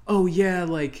 oh yeah,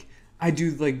 like, I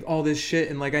do, like, all this shit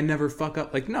and, like, I never fuck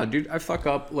up. Like, no, dude, I fuck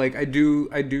up. Like, I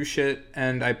do shit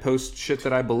and I post shit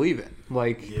that I believe in.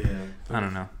 Like, yeah, I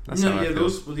don't know. That's how I feel.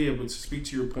 But to speak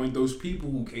to your point, those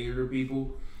people who cater to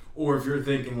people, or if you're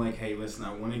thinking, like, hey, listen,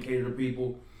 I want to cater to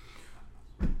people,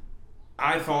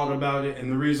 I thought about it,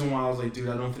 and the reason why I was like, dude,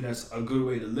 I don't think that's a good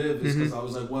way to live is because I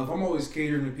was like, well, if I'm always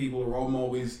catering to people or I'm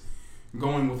always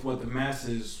going with what the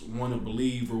masses want to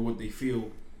believe or what they feel,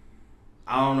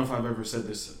 I don't know if I've ever said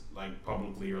this, like,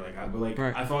 publicly or like,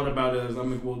 right. I thought about it as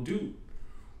I'm like, well, dude,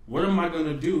 what am I going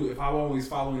to do if I'm always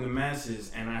following the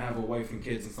masses and I have a wife and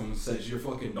kids and someone says your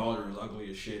fucking daughter is ugly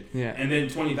as shit, and then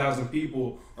 20,000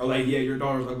 people are like, yeah, your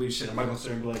daughter's ugly as shit. Am I going to sit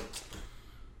there and be like,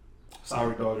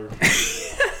 sorry, daughter.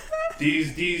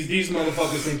 These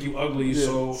motherfuckers think you ugly,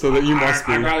 so that you must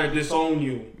be. I gotta disown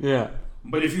you. Yeah.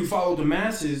 But if you follow the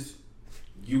masses,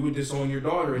 you would disown your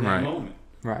daughter in that moment.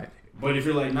 Right. But if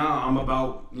you're like, nah, I'm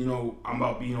about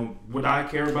what I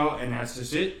care about, and that's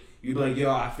just it. You'd be like, yo,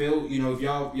 I feel, if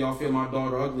y'all feel my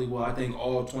daughter ugly, well, I think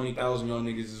all 20,000 y'all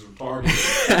niggas is retarded,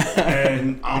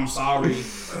 and I'm sorry,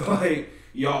 like,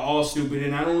 y'all all stupid,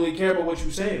 and I don't really care about what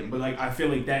you're saying, but, like, I feel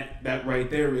like that right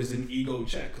there is an ego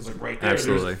check, because, like, right there,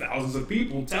 there's thousands of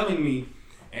people telling me,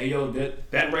 hey, yo,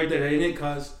 that right there, that ain't it,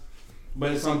 cuz.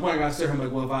 But at some point, I gotta sit here, I'm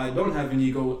like, well, if I don't have an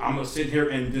ego, I'm gonna sit here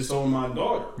and disown my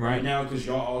daughter right now, because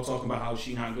y'all all talking about how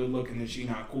she not good looking, and she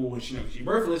not cool, and she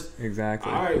worthless.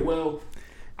 Exactly. All right, well,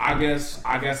 I guess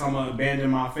I'm gonna abandon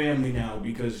my family now,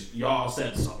 because y'all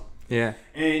said so. Yeah.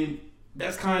 And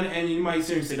that's kind of, and you might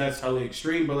sit and say that's hella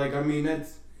extreme, but, like, I mean,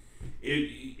 that's,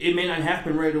 it may not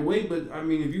happen right away, but, I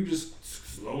mean, if you just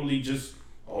slowly just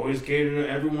always cater to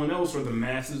everyone else or the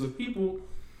masses of people,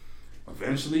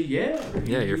 eventually,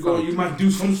 you might do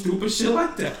some stupid shit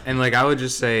like that. And, like, I would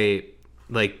just say,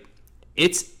 like,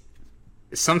 it's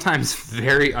sometimes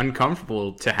very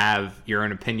uncomfortable to have your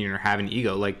own opinion or have an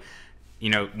ego. Like,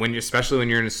 especially when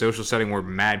you're in a social setting where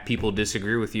mad people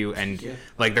disagree with you and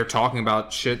like they're talking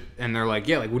about shit and they're like,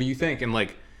 yeah, like, what do you think? And,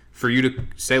 like, for you to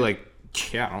say, like,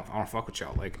 yeah, I don't fuck with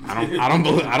y'all. Like, I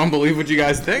don't believe what you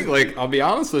guys think. Like, I'll be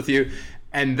honest with you.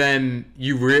 And then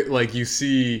you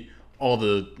see all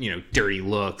the, dirty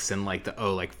looks and,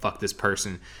 like, fuck this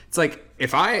person. It's like,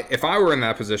 if I were in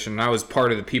that position and I was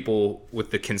part of the people with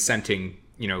the consenting,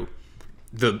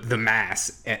 the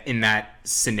mass in that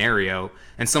scenario,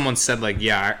 and someone said, like,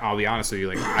 yeah, I'll be honest with you,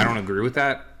 like, I don't agree with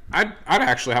that, I'd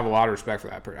actually have a lot of respect for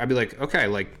that person. I'd be like, okay,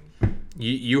 like,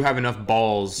 you have enough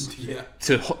balls Yeah.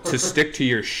 to stick to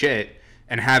your shit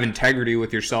and have integrity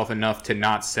with yourself enough to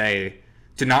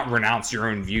not renounce your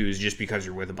own views just because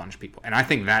you're with a bunch of people. And I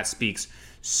think that speaks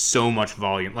so much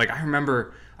volume. Like, I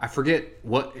remember, I forget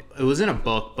what it was in a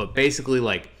book, but basically,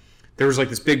 like, there was like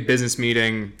this big business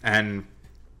meeting and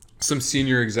some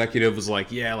senior executive was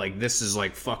like, yeah, like, this is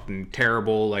like fucking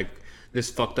terrible, like, this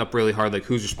fucked up really hard, like,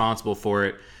 who's responsible for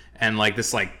it? And like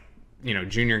this, like, you know,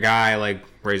 junior guy like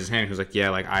raised his hand. He was like, yeah,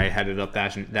 like, I headed up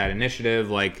that initiative,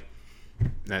 like,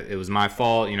 that it was my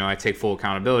fault, you know, I take full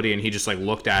accountability. And he just like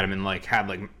looked at him and like had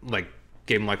like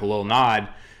gave him like a little nod.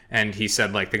 And he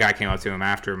said, like, the guy came up to him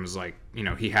after and was like, you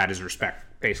know, he had his respect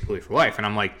basically for life. And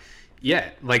I'm like,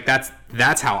 yeah, like,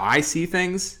 that's how I see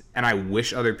things, and I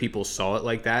wish other people saw it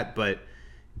like that. But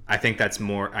I think that's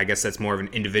more of an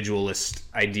individualist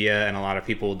idea, and a lot of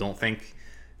people don't think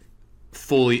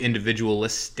fully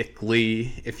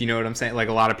individualistically, if you know what I'm saying. Like,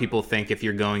 a lot of people think if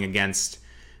you're going against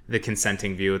the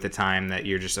consenting view at the time that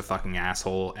you're just a fucking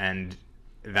asshole, and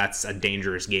that's a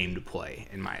dangerous game to play,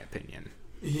 in my opinion.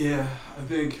 Yeah, I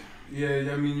think.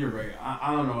 Yeah, I mean, you're right.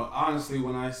 I don't know.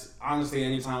 Honestly,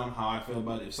 anytime how I feel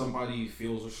about it, if somebody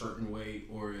feels a certain way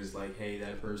or is like, hey,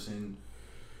 that person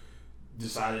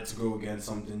decided to go against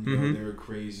something, you know, they're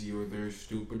crazy or they're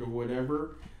stupid or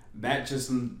whatever, that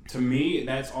just, to me,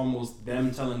 that's almost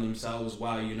them telling themselves,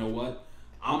 wow, you know what?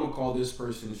 I'm going to call this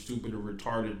person stupid or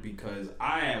retarded because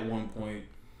I, at one point,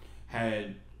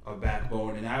 had a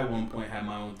backbone and I, at one point, had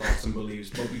my own thoughts and beliefs.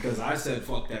 But because I said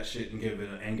fuck that shit and gave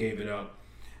it up,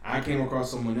 I came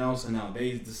across someone else and now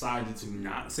they decided to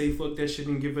not say fuck that shit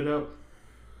and give it up.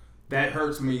 That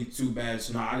hurts me too bad.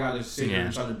 So now I gotta sit here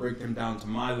and try to break them down to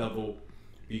my level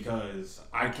because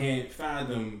I can't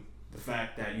fathom the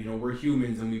fact that, you know, we're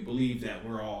humans and we believe that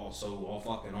we're all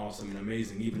fucking awesome and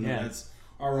amazing, even though that's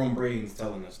our own brains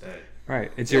telling us that.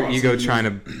 Right. It's your ego trying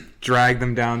to drag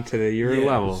them down to your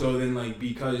level. So then, like,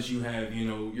 because you have, you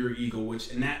know, your ego, which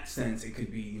in that sense it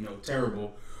could be, you know,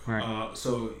 terrible. Right.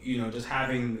 So, you know, just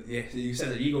having, you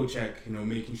said an ego check, you know,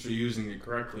 making sure you're using it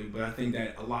correctly. But I think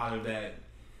that a lot of that,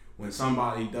 when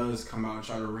somebody does come out and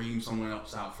try to ream someone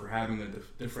else out for having a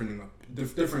differing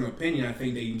opinion, I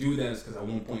think they do that because at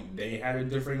one point they had a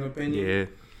differing opinion. Yeah.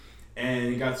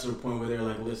 And it got to the point where they're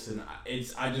like, listen,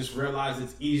 I just realized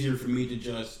it's easier for me to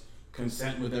just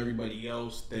consent with everybody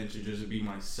else than to just be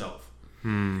myself.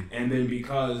 And then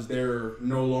because they're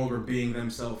no longer being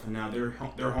themselves, and now they're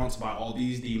haunted by all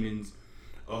these demons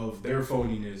of their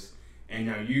phoniness, and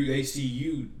now they see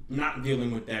you not dealing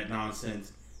with that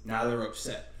nonsense. Now they're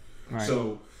upset. Right.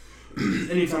 So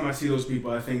anytime I see those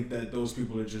people, I think that those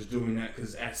people are just doing that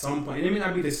because at some point, and it may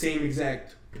not be the same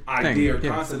exact idea or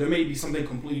concept. There may be something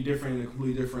completely different in a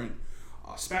completely different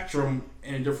spectrum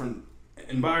and a different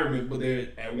environment, but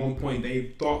at one point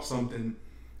they thought something.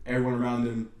 Everyone around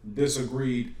them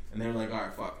disagreed, and they're like, all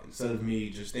right, fuck. Instead of me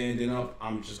just standing up,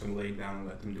 I'm just going to lay down and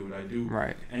let them do what I do.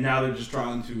 Right. And now they're just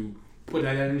trying to put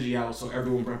that energy out so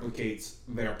everyone replicates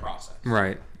their process.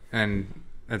 Right. And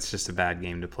that's just a bad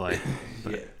game to play.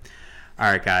 But, yeah. All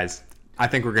right, guys. I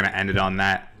think we're going to end it on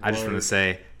that. I just want to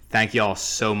say thank you all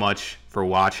so much for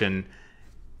watching.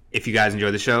 If you guys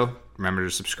enjoyed the show, remember to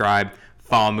subscribe.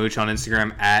 Follow Mooch on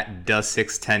Instagram at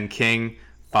the610king.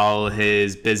 Follow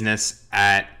his business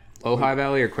at Low High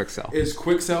Valley or Quick Sell? It's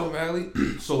Quick Sell Valley.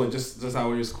 So like just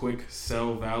how it is, Quick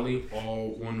Sell Valley,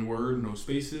 all one word, no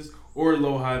spaces. Or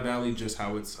Low High Valley, just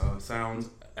how it sounds,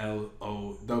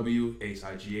 LOWHIGH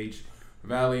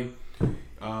Valley.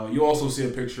 You also see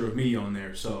a picture of me on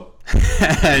there, so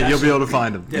you'll be able to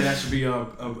find him. Yeah, that should be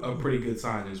a pretty good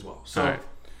sign as well. So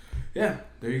yeah,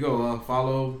 there you go.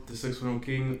 Follow the 610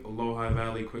 King, Low High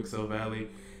Valley, Quick Sell Valley.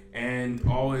 And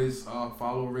always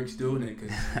follow Rick's doing it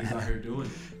because he's out here doing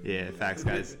it. Yeah, facts,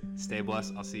 guys. Stay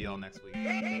blessed. I'll see y'all next week.